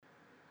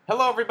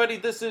Hello, everybody.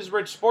 This is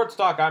Rich Sports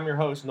Talk. I'm your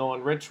host,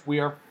 Nolan Rich. We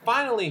are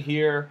finally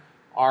here.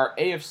 Our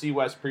AFC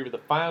West preview, the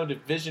final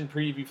division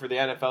preview for the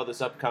NFL this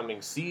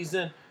upcoming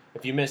season.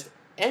 If you missed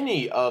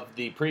any of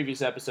the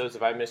previous episodes,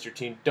 if I missed your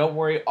team, don't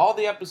worry. All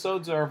the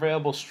episodes are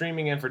available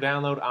streaming and for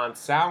download on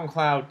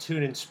SoundCloud,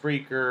 TuneIn,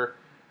 Spreaker,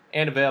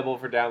 and available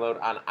for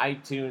download on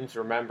iTunes.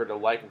 Remember to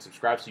like and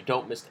subscribe so you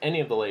don't miss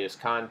any of the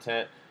latest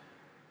content.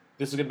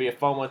 This is going to be a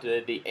fun one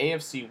today. The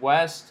AFC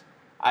West.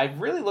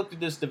 I've really looked at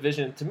this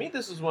division. To me,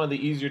 this is one of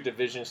the easier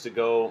divisions to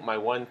go my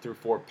 1 through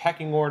 4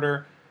 pecking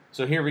order.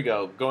 So here we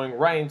go. Going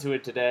right into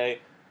it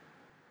today.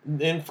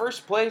 In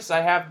first place,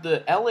 I have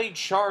the LA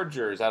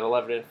Chargers at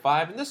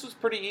 11-5, and this was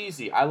pretty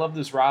easy. I love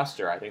this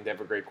roster. I think they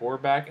have a great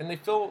quarterback, and they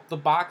fill the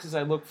boxes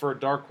I look for a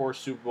dark horse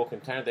Super Bowl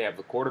contender. They have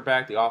the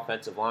quarterback, the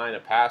offensive line,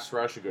 a pass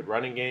rush, a good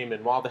running game,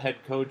 and while the head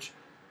coach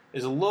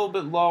is a little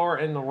bit lower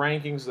in the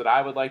rankings that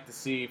I would like to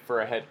see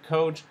for a head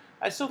coach,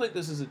 I still think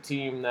this is a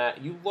team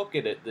that you look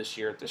at it this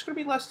year, there's going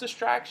to be less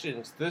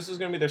distractions. This is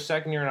going to be their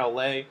second year in LA.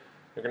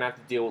 They're going to have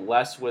to deal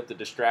less with the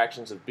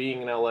distractions of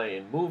being in LA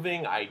and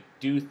moving. I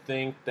do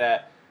think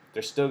that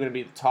there's still going to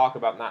be the talk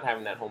about not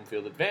having that home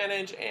field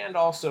advantage and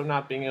also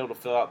not being able to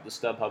fill out the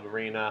StubHub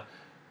Arena.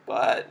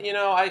 But,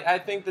 I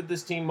think that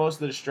this team, most of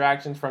the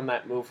distractions from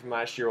that move from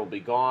last year will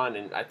be gone,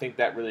 and I think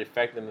that really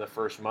affected them in the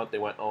first month. They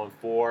went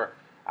 0-4.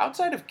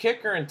 Outside of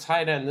kicker and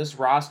tight end, this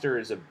roster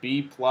is a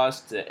B plus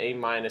to A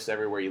minus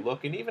everywhere you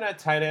look. And even at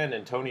tight end,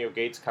 Antonio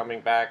Gates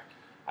coming back,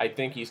 I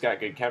think he's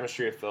got good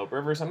chemistry with Philip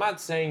Rivers. I'm not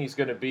saying he's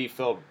going to be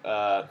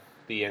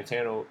the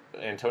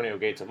Antonio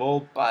Gates of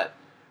old, but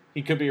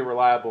he could be a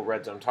reliable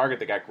red zone target.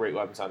 They got great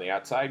weapons on the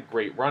outside,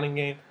 great running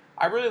game.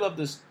 I really love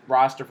this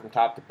roster from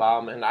top to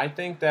bottom, and I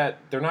think that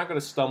they're not going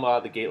to stumble out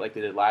of the gate like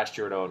they did last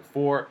year at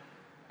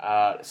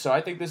 0-4. So I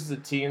think this is a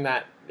team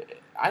that,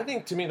 I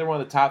think to me they're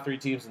one of the top 3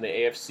 teams in the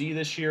AFC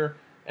this year,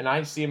 and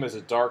I see them as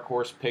a dark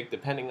horse pick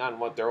depending on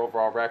what their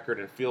overall record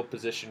and field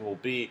position will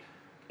be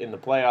in the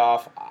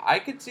playoff. I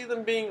could see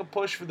them being a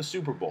push for the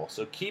Super Bowl,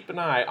 so keep an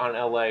eye on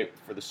LA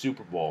for the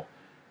Super Bowl.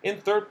 In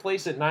third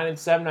place at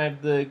 9-7, I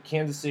have the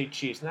Kansas City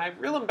Chiefs. Now I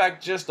reel them back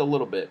just a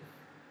little bit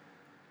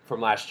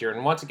from last year,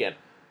 and once again,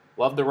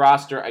 love the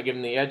roster. I give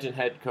them the edge and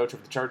head coach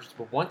of the Chargers,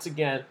 but once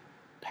again,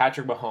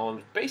 Patrick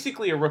Mahomes,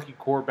 basically a rookie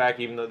quarterback,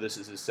 even though this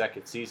is his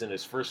second season,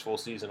 his first full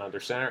season under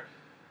center.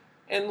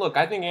 And look,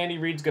 I think Andy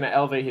Reid's going to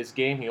elevate his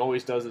game. He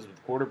always does this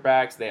with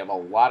quarterbacks. They have a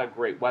lot of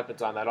great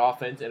weapons on that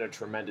offense and a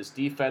tremendous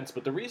defense.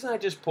 But the reason I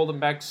just pulled them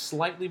back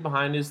slightly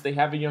behind is they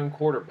have a young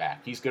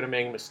quarterback. He's going to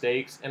make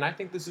mistakes, and I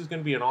think this is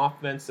going to be an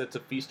offense that's a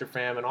feast or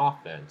famine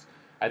offense.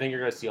 I think you're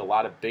going to see a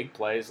lot of big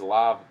plays, a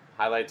lot of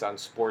highlights on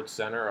Sports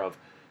Center of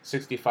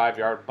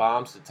 65-yard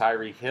bombs to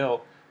Tyreek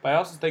Hill. But I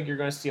also think you're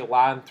going to see a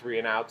lot of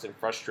 3-and-outs and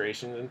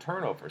frustrations and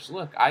turnovers.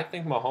 Look, I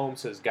think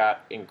Mahomes has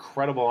got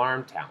incredible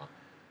arm talent.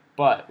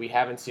 But we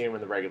haven't seen him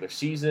in the regular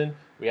season.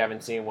 We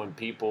haven't seen when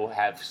people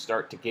have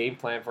start to game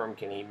plan for him.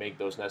 Can he make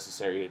those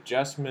necessary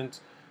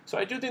adjustments? So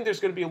I do think there's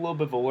going to be a little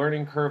bit of a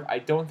learning curve. I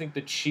don't think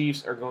the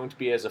Chiefs are going to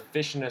be as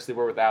efficient as they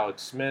were with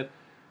Alex Smith.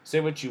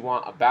 Say what you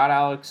want about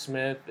Alex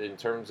Smith in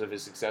terms of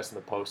his success in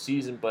the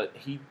postseason, but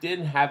he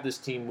didn't have this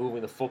team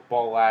moving the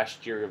football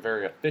last year, a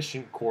very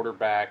efficient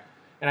quarterback.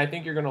 And I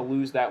think you're going to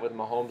lose that with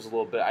Mahomes a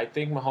little bit. I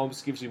think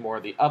Mahomes gives you more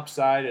of the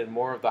upside and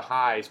more of the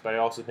highs, but I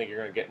also think you're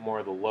going to get more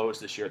of the lows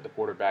this year at the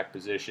quarterback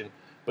position.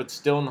 But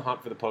still in the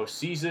hunt for the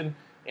postseason,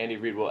 Andy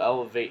Reid will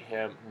elevate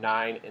him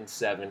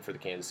 9-7 for the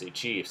Kansas City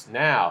Chiefs.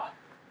 Now,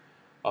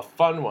 a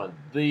fun one.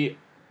 The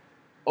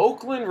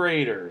Oakland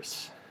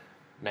Raiders.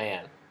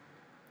 Man,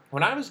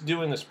 when I was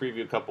doing this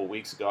preview a couple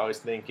weeks ago, I was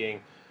thinking,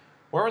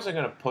 where was I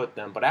going to put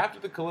them? But after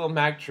the Khalil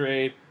Mack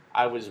trade,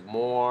 I was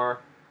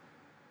more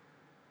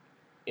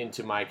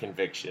into my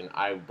conviction.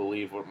 I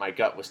believe what my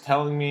gut was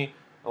telling me.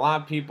 A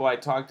lot of people I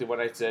talked to when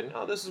I said,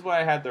 no, this is what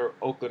I had their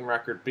Oakland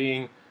record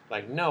being,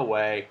 like, no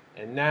way.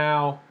 And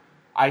now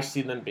I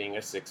see them being a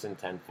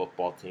 6-10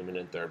 football team and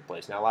in third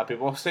place. Now, a lot of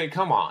people will say,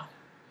 come on.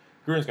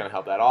 Gruden's going to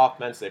help that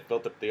offense. They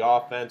built up the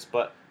offense,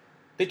 but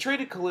they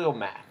traded Khalil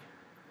Mack.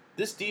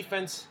 This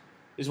defense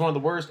is one of the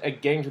worst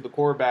at getting to the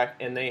quarterback,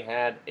 and they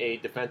had a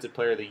Defensive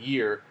Player of the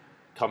Year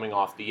coming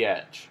off the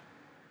edge.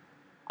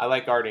 I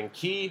like Arden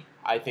Key.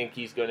 I think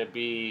he's going to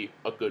be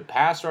a good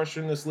pass rusher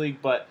in this league,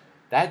 but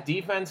that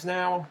defense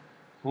now,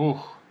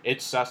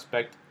 it's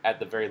suspect at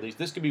the very least.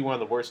 This could be one of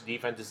the worst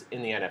defenses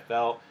in the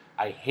NFL.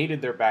 I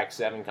hated their back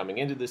seven coming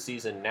into the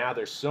season. Now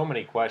there's so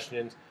many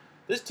questions.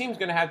 This team's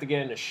going to have to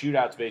get into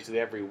shootouts basically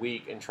every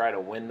week and try to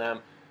win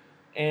them.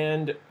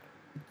 And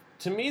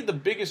to me, the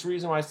biggest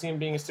reason why I see them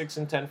being a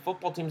 6-10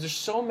 football team is there's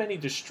so many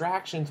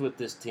distractions with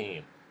this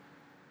team.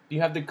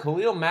 You have the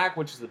Khalil Mack,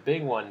 which is the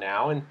big one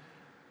now, and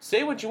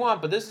say what you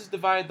want, but this has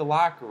divided the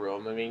locker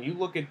room. I mean, you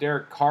look at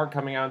Derek Carr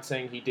coming out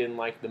saying he didn't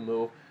like the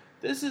move.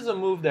 This is a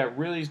move that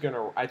really is going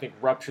to, I think,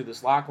 rupture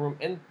this locker room,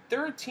 and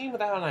they're a team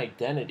without an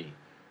identity.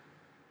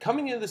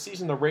 Coming into the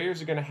season, the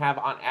Raiders are going to have,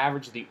 on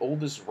average, the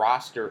oldest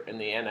roster in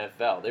the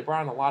NFL. They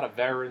brought in a lot of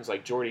veterans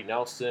like Jordy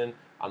Nelson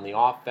on the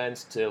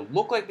offense to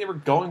look like they were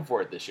going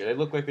for it this year. They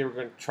looked like they were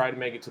going to try to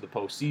make it to the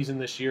postseason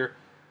this year.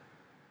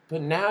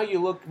 But now you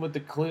look with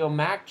the Khalil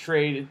Mack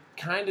trade, it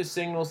kind of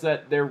signals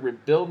that they're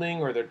rebuilding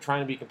or they're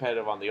trying to be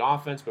competitive on the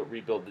offense but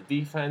rebuild the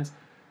defense.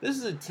 This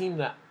is a team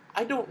that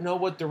I don't know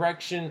what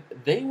direction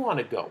they want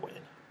to go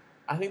in.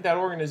 I think that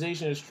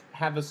organization is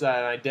have us an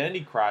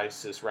identity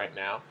crisis right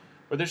now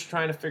where they're just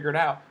trying to figure it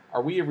out.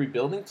 Are we a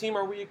rebuilding team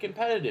or are we a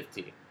competitive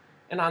team?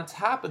 And on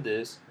top of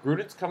this,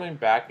 Gruden's coming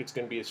back. It's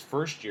going to be his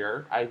first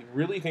year. I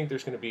really think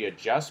there's going to be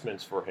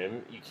adjustments for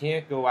him. You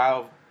can't go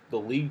out of the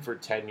league for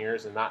 10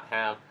 years and not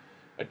have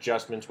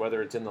adjustments,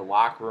 whether it's in the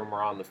locker room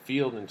or on the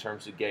field in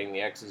terms of getting the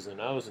X's and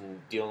O's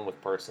and dealing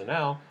with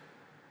personnel.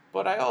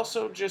 But I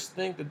also just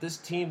think that this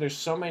team, there's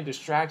so many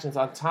distractions.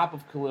 On top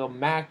of Khalil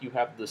Mack, you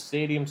have the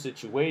stadium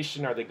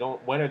situation.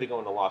 When are they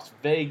going to Las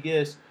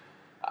Vegas?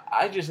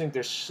 I just think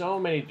there's so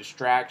many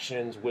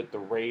distractions with the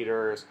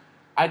Raiders.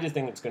 I just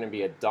think it's going to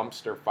be a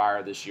dumpster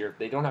fire this year. If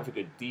they don't have a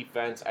good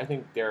defense, I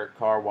think Derek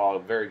Carr, while a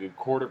very good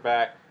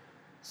quarterback,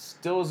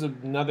 still is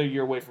another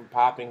year away from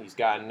popping. He's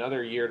got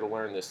another year to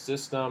learn this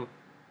system.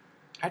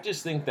 I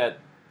just think that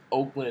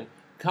Oakland,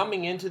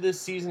 coming into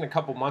this season a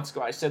couple months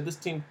ago, I said this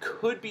team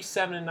could be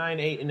 7-9,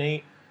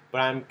 8-8,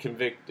 but I'm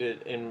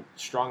convicted and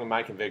strong in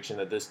my conviction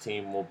that this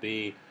team will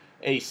be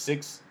a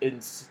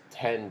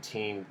 6-10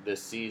 team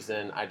this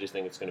season. I just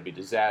think it's going to be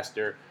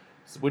disaster,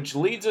 which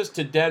leads us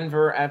to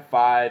Denver at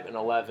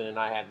 5-11, and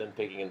I had them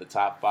picking in the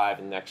top 5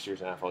 in next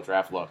year's NFL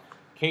draft. Look,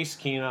 Case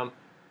Keenum,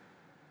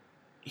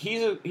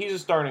 he's a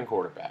starting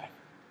quarterback.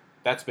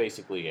 That's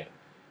basically it.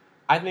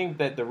 I think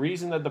that the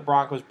reason that the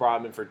Broncos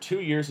brought him in for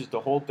 2 years is to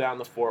hold down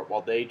the fort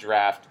while they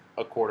draft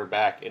a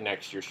quarterback in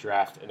next year's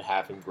draft and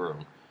have him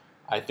groomed.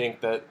 I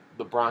think that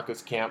the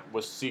Broncos camp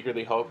was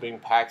secretly hoping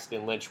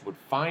Paxton Lynch would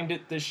find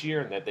it this year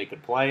and that they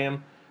could play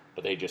him,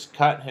 but they just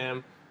cut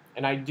him.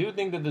 And I do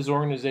think that this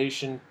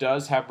organization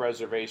does have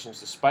reservations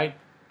despite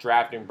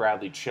drafting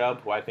Bradley Chubb,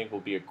 who I think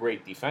will be a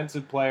great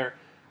defensive player.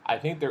 I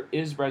think there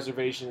is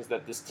reservations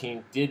that this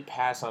team did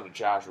pass on to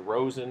Josh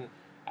Rosen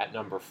at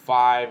number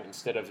 5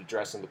 instead of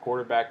addressing the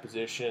quarterback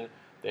position.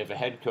 They have a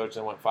head coach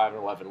that went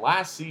 5-11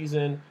 last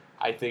season.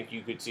 I think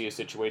you could see a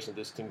situation that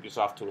this team gets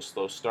off to a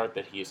slow start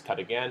that he is cut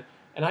again.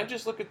 And I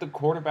just look at the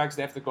quarterbacks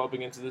they have to go up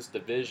against this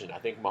division. I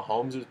think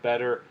Mahomes is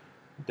better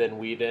than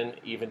Whedon,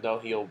 even though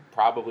he'll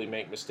probably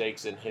make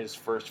mistakes in his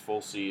first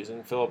full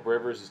season. Phillip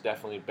Rivers is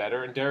definitely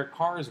better, and Derek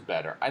Carr is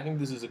better. I think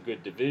this is a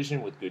good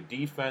division with good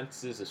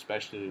defenses,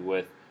 especially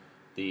with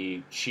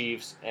the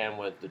Chiefs and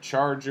with the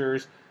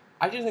Chargers.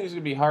 I just think it's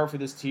going to be hard for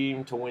this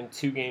team to win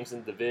 2 games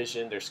in the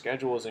division. Their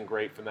schedule isn't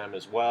great for them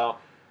as well.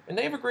 And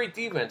they have a great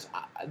defense.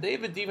 They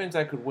have a defense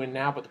that could win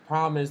now, but the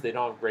problem is they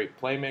don't have great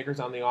playmakers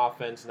on the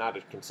offense, not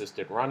a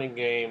consistent running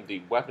game.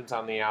 The weapons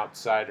on the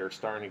outside are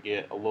starting to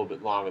get a little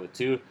bit long in the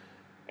tooth.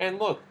 And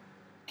look,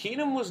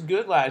 Keenum was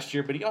good last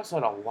year, but he also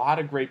had a lot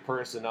of great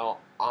personnel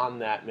on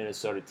that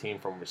Minnesota team,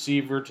 from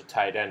receiver to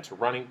tight end to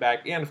running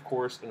back, and of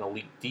course an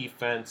elite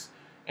defense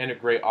and a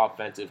great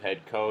offensive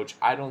head coach.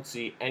 I don't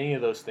see any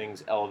of those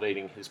things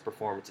elevating his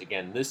performance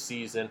again this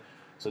season.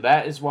 So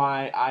that is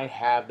why I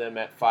have them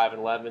at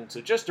 5-11.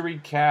 So just to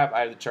recap,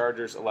 I have the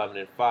Chargers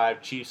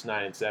 11-5, Chiefs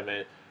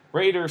 9-7,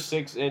 Raiders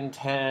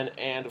 6-10,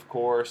 and of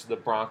course the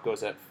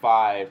Broncos at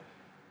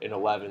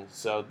 5-11.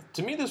 So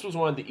to me, this was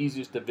one of the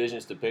easiest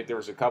divisions to pick. There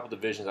was a couple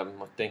divisions I'm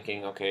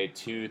thinking, okay,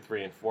 2,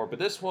 3, and 4, but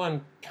this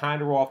one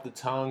kind of rolled off the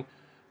tongue.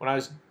 When I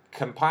was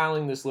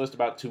compiling this list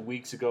about 2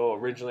 weeks ago,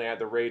 originally I had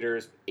the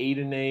Raiders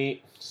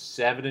 8-8,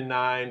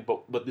 7-9,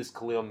 but with this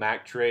Khalil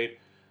Mack trade,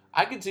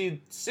 I could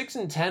see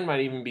 6-10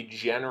 might even be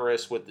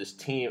generous with this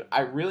team.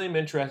 I really am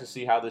interested to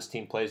see how this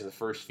team plays in the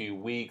first few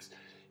weeks.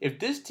 If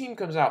this team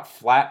comes out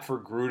flat for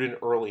Gruden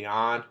early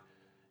on,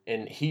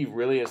 and he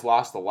really has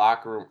lost the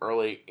locker room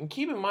early, and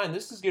keep in mind,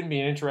 this is going to be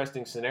an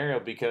interesting scenario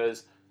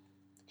because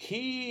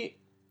he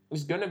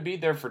is going to be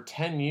there for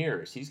 10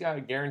 years. He's got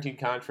a guaranteed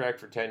contract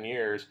for 10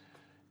 years,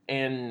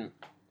 and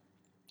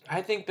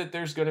I think that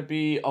there's going to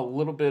be a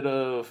little bit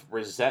of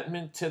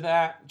resentment to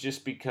that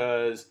just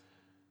because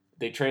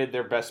they traded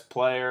their best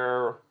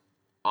player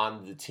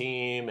on the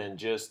team, and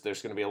just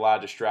there's going to be a lot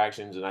of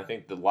distractions, and I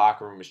think the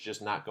locker room is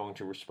just not going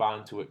to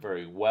respond to it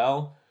very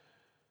well.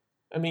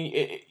 I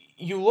mean,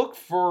 you look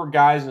for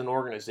guys in an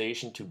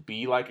organization to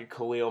be like a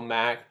Khalil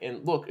Mack,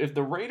 and look, if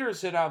the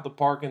Raiders hit out the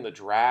park in the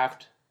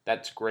draft,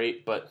 that's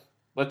great, but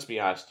let's be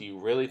honest, do you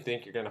really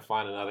think you're going to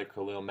find another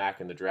Khalil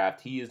Mack in the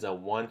draft? He is a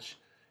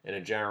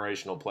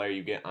once-in-a-generational player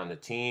you get on the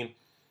team.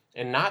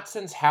 And not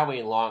since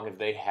Howie Long have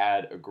they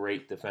had a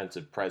great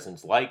defensive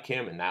presence like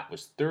him, and that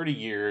was 30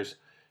 years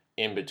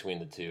in between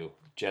the two,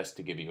 just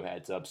to give you a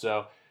heads up.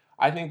 So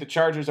I think the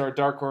Chargers are a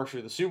dark horse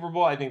for the Super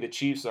Bowl. I think the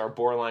Chiefs are a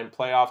borderline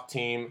playoff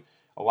team.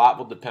 A lot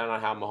will depend on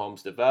how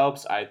Mahomes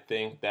develops. I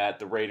think that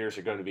the Raiders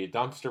are going to be a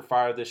dumpster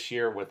fire this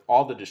year with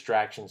all the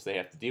distractions they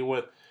have to deal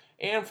with.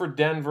 And for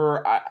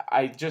Denver,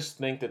 I just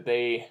think that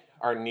they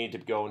need to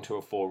go into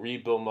a full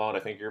rebuild mode. I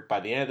think by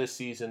the end of the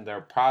season,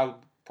 they're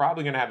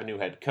probably going to have a new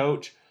head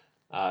coach.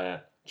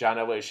 John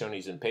Elway has shown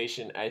he's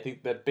impatient. I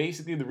think that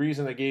basically the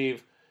reason they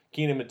gave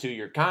Keenum a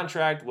 2-year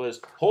contract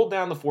was hold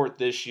down the fort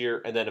this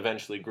year and then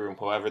eventually groom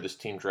whoever this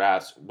team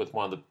drafts with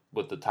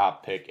the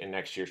top pick in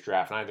next year's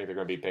draft. And I think they're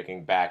going to be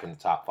picking back in the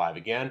top 5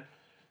 again.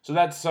 So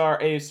that's our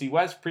AFC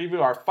West preview.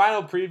 Our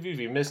final preview, if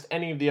you missed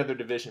any of the other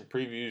division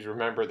previews,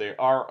 remember they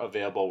are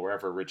available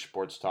wherever Rich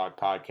Sports Talk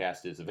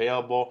podcast is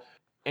available.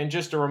 And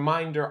just a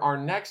reminder, our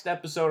next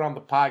episode on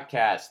the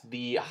podcast,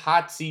 the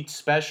Hot Seat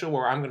Special,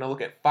 where I'm going to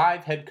look at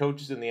 5 head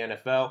coaches in the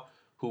NFL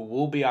who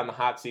will be on the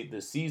hot seat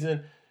this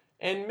season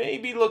and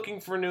maybe looking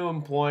for new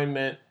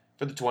employment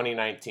for the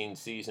 2019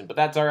 season. But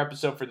that's our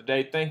episode for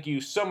today. Thank you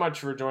so much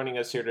for joining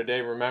us here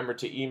today. Remember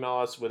to email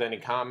us with any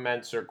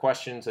comments or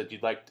questions that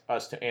you'd like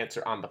us to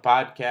answer on the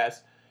podcast.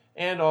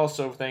 And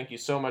also, thank you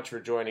so much for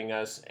joining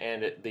us.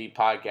 And the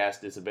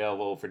podcast is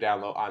available for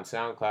download on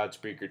SoundCloud,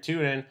 Spreaker,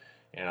 TuneIn,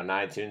 and on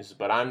iTunes.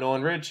 But I'm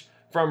Nolan Rich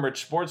from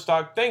Rich Sports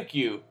Talk. Thank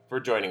you for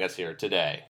joining us here today.